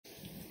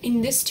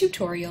In this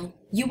tutorial,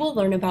 you will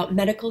learn about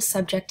medical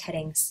subject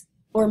headings,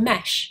 or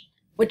MeSH,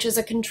 which is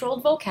a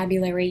controlled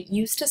vocabulary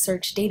used to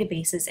search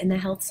databases in the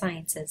health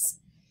sciences.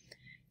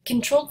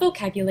 Controlled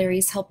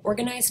vocabularies help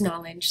organize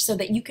knowledge so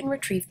that you can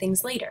retrieve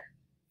things later.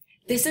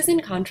 This is in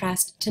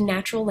contrast to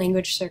natural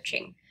language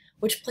searching,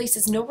 which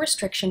places no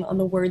restriction on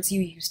the words you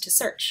use to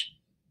search.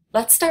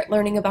 Let's start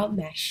learning about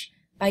MeSH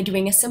by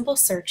doing a simple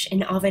search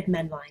in Ovid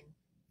MEDLINE.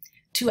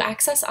 To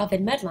access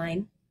Ovid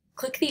MEDLINE,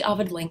 click the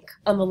Ovid link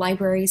on the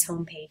library's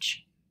homepage,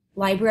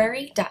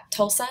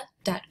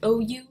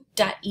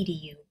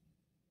 library.tulsa.ou.edu.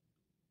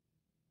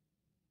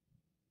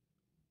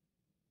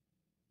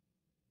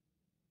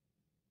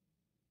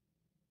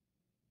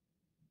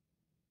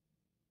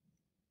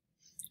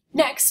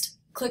 Next,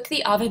 click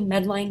the Ovid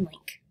MEDLINE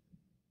link.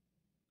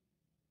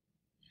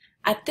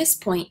 At this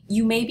point,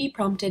 you may be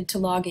prompted to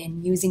log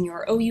in using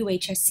your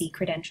OUHSC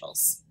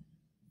credentials.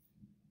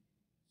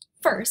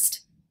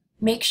 First,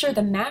 make sure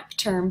the Map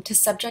Term to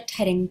Subject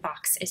Heading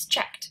box is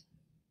checked.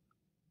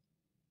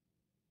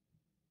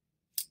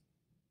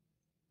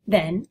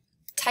 Then,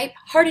 type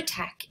heart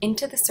attack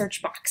into the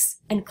search box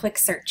and click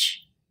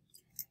Search.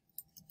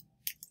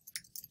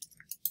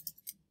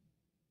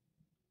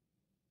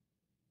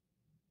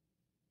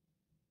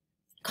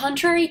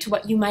 Contrary to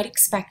what you might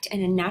expect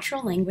in a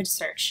natural language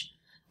search,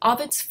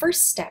 Ovid's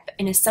first step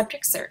in a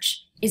subject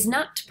search is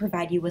not to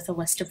provide you with a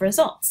list of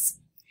results.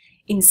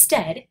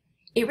 Instead,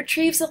 it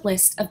retrieves a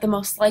list of the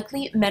most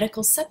likely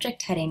medical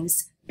subject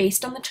headings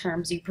based on the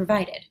terms you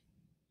provided.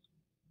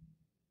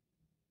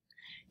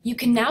 You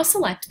can now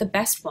select the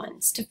best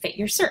ones to fit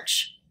your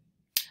search.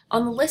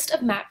 On the list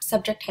of mapped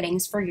subject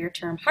headings for your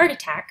term heart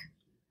attack,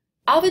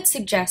 Ovid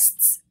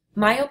suggests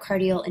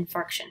myocardial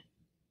infarction.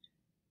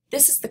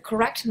 This is the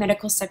correct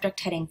medical subject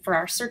heading for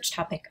our search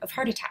topic of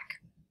heart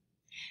attack.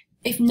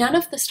 If none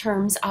of the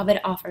terms Ovid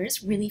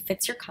offers really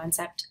fits your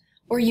concept,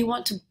 or you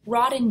want to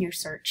broaden your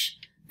search,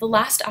 the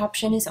last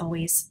option is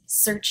always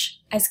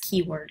Search as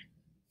Keyword.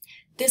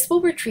 This will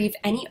retrieve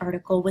any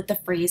article with the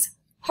phrase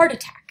heart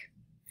attack.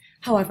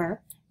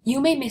 However,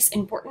 you may miss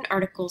important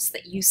articles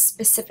that use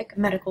specific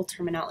medical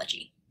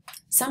terminology.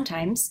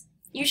 Sometimes,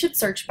 you should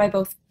search by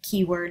both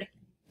keyword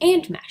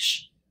and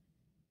MeSH.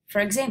 For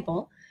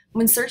example,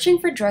 when searching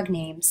for drug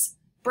names,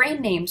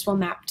 brand names will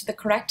map to the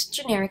correct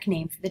generic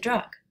name for the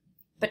drug.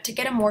 But to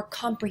get a more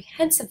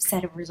comprehensive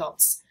set of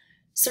results,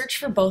 search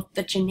for both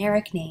the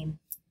generic name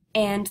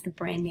and the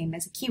brand name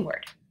as a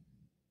keyword.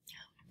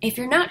 If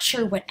you're not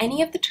sure what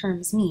any of the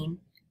terms mean,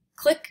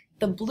 click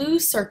the blue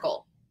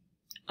circle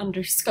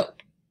under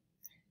Scope.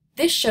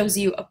 This shows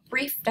you a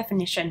brief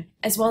definition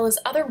as well as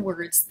other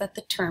words that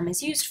the term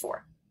is used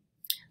for.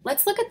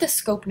 Let's look at the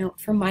scope note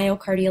for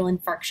myocardial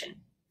infarction.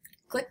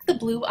 Click the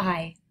blue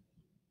eye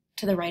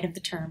to the right of the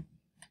term.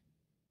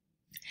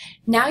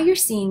 Now you're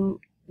seeing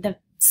the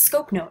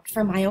scope note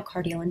for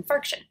myocardial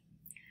infarction.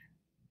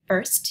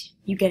 First,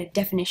 you get a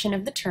definition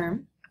of the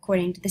term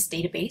according to this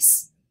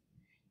database,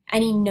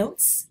 any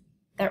notes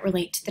that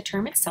relate to the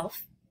term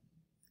itself,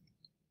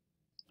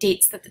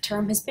 dates that the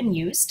term has been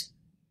used,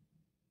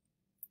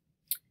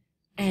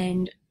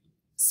 and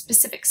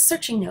specific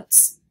searching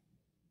notes.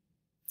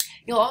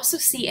 You'll also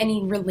see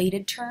any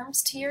related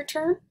terms to your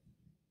term,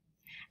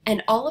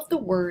 and all of the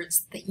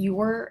words that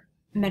your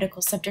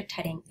medical subject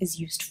heading is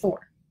used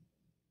for.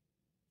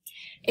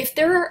 If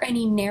there are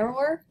any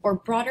narrower or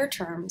broader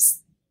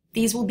terms,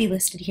 these will be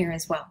listed here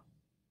as well.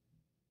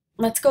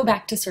 Let's go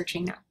back to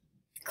searching now.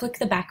 Click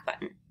the back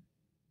button.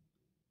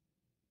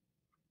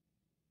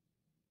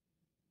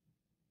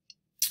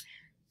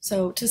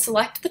 So to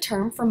select the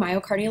term for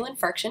myocardial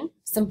infarction,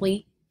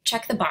 simply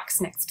check the box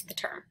next to the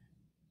term.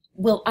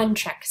 We'll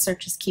uncheck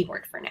Search as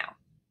Keyword for now.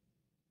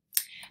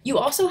 You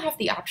also have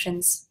the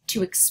options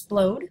to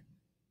explode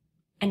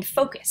and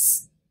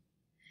focus.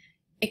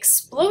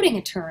 Exploding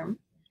a term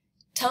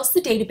tells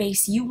the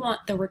database you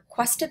want the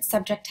requested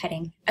subject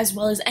heading as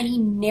well as any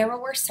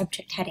narrower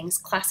subject headings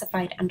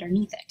classified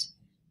underneath it.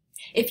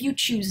 If you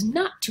choose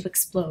not to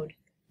explode,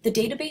 the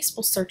database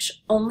will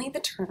search only the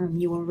term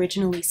you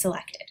originally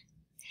selected.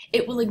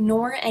 It will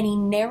ignore any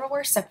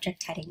narrower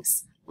subject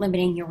headings,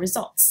 limiting your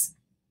results.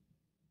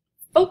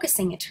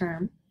 Focusing a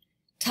term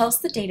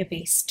tells the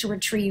database to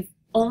retrieve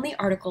only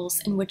articles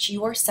in which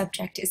your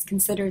subject is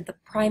considered the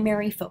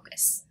primary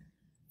focus.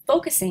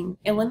 Focusing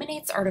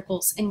eliminates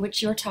articles in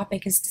which your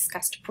topic is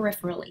discussed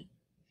peripherally.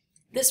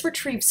 This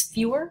retrieves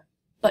fewer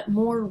but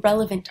more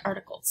relevant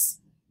articles.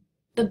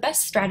 The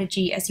best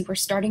strategy as you are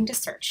starting to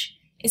search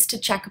is to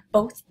check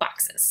both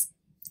boxes.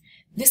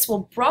 This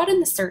will broaden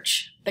the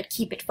search but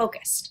keep it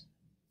focused.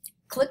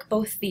 Click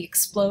both the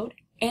Explode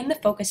and the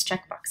Focus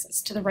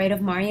checkboxes to the right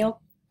of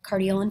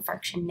myocardial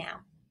infarction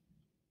now.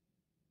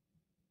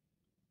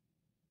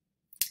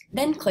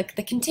 Then click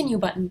the Continue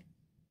button.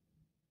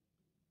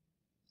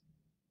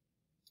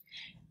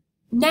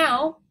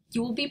 Now,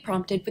 you will be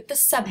prompted with the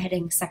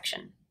Subheadings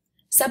section.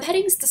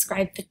 Subheadings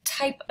describe the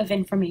type of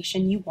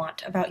information you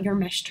want about your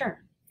MeSH term,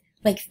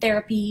 like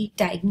therapy,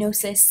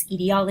 diagnosis,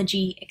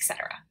 etiology,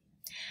 etc.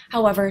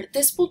 However,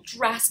 this will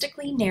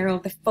drastically narrow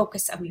the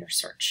focus of your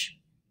search.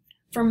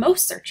 For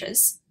most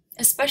searches,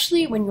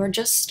 especially when you're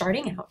just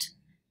starting out,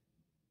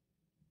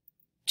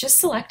 just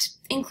select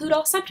Include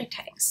All Subject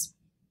Headings.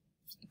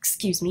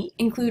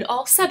 Include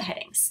all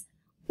subheadings.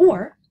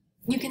 Or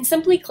you can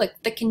simply click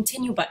the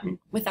Continue button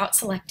without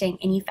selecting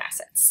any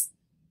facets.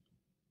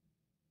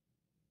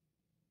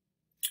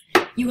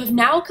 You have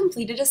now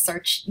completed a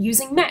search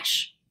using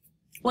MeSH.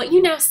 What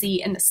you now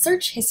see in the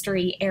search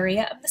history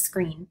area of the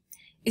screen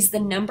is the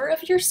number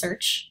of your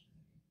search,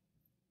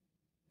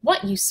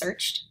 what you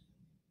searched,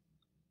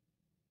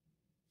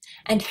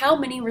 and how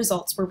many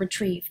results were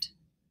retrieved.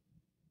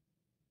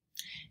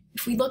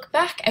 If we look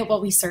back at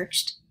what we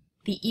searched,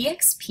 the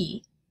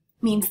EXP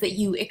means that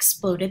you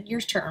exploded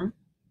your term.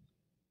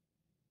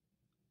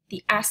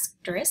 The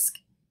asterisk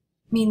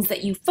means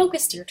that you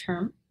focused your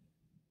term.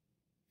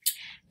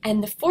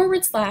 And the /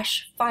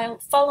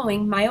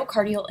 following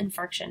myocardial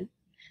infarction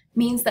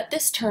means that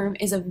this term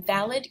is a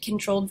valid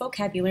controlled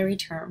vocabulary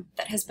term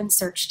that has been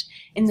searched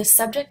in the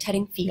subject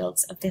heading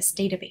fields of this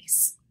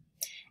database.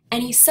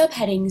 Any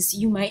subheadings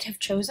you might have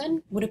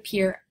chosen would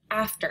appear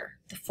after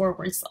the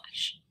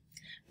 /.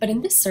 But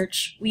in this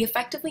search, we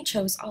effectively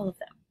chose all of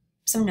them,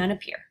 so none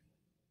appear.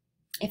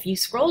 If you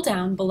scroll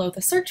down below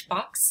the search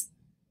box,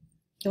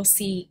 you'll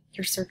see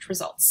your search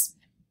results.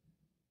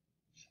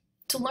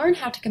 To learn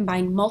how to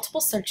combine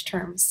multiple search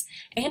terms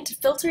and to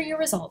filter your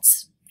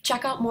results,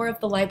 check out more of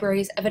the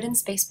library's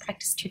evidence-based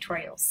practice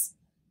tutorials.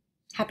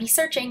 Happy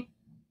searching!